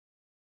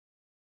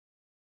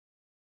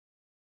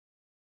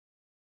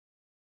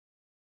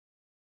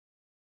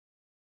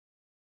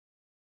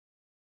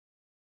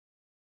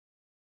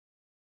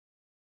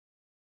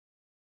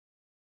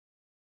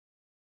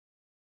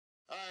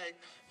All right,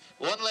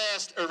 one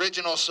last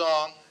original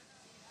song.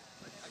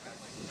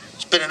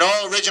 It's been an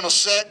all-original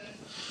set,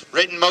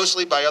 written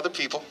mostly by other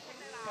people.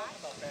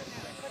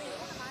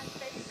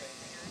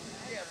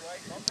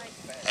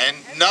 And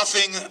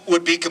nothing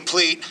would be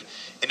complete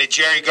in a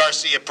Jerry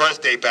Garcia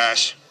Birthday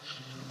Bash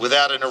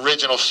without an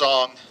original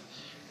song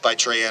by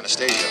Trey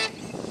Anastasio.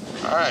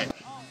 All right.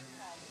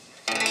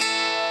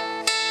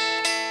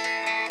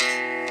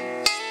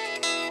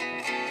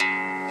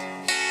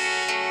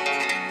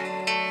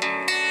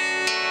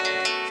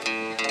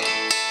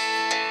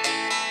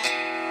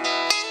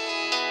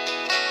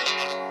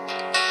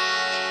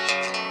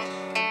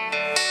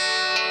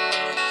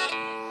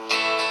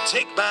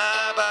 Take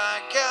my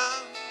bike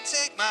out,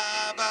 take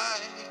my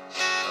bike,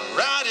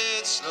 ride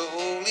it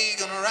slowly,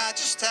 gonna ride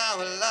just how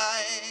I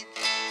like.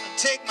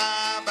 Take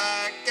my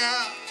bike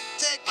out,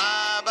 take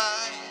my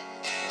bike,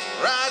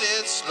 ride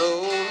it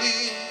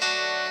slowly.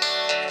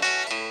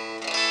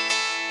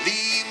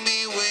 Leave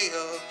me way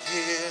up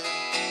here,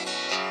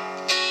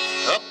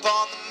 up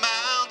on the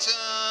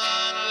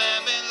mountain,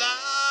 let me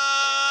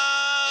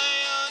lie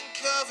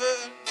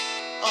uncovered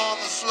on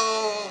the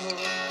floor.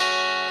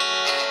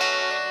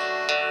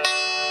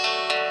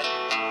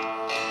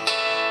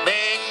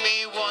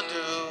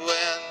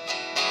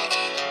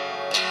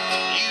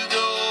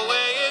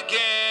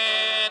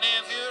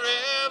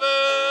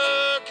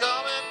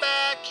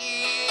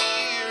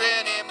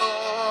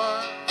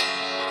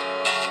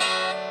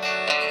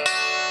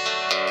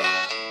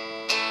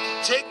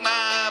 Take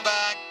my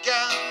bike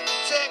out,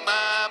 take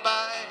my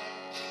bike,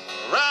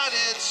 ride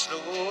it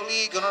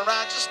slowly, gonna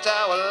ride just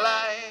how I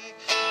like.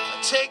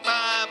 Take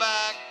my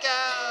bike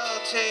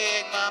out,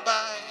 take my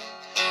bike,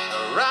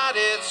 ride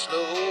it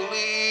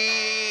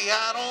slowly.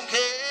 I don't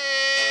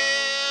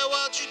care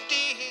what you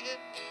did,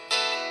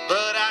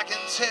 but I can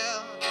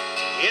tell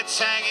it's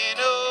hanging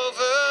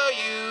over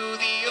you,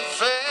 the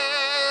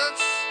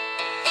offense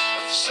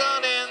of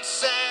sun and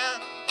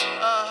sand.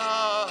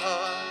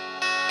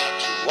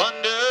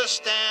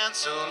 Understand,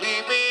 so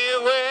leave me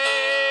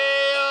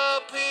way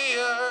up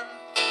here,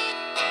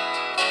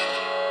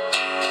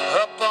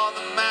 up on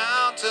the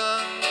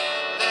mountain,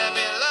 let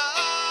me lie.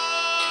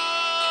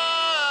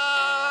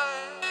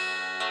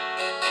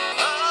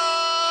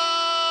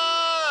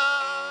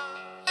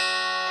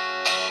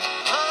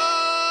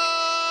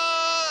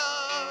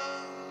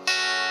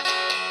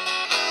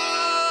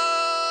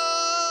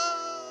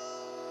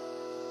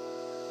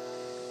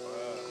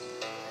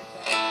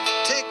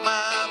 Take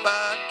my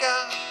bike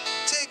out,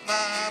 take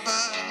my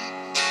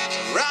bike,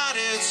 ride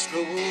it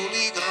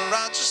slowly, gonna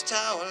ride just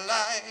how I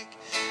like.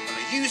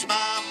 Gonna use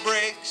my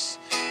brakes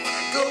when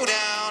I go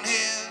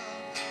downhill,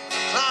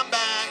 climb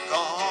back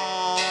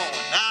on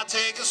when I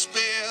take a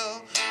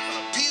spill.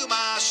 Gonna peel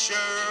my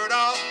shirt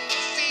off,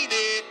 feel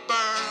it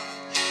burn.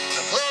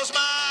 Gonna close my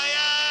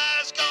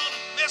eyes, gonna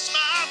miss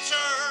my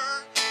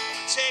turn.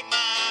 Take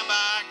my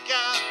bike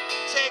out,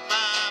 take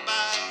my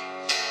bike,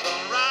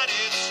 gonna ride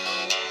it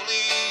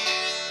slowly.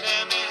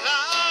 Let me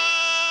lie,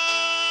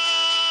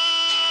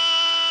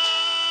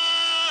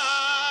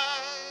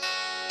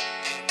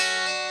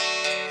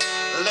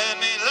 let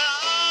me lie,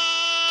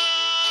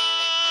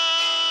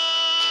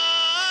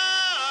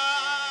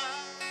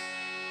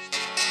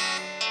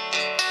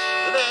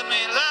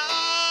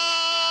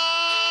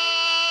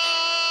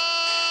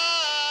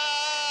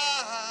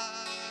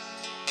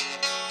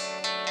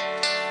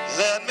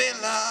 let me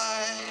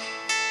lie.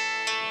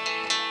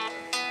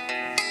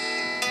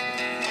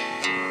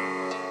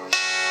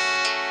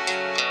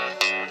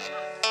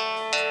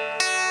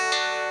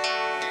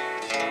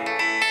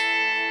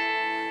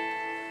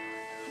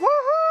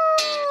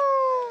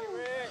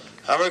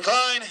 Albert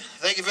Kline,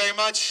 thank you very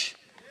much.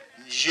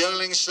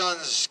 Yelling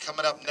Sons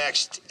coming up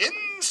next.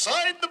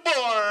 Inside the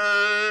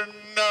barn.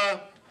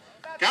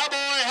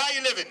 Cowboy, how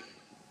you living?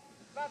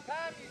 About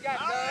time you got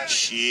done.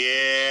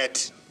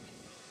 Shit.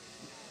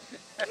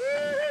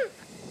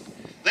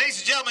 Ladies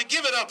and gentlemen,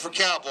 give it up for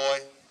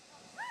Cowboy.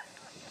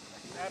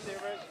 Not the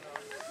original.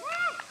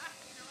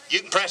 You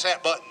can press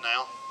that button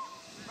now.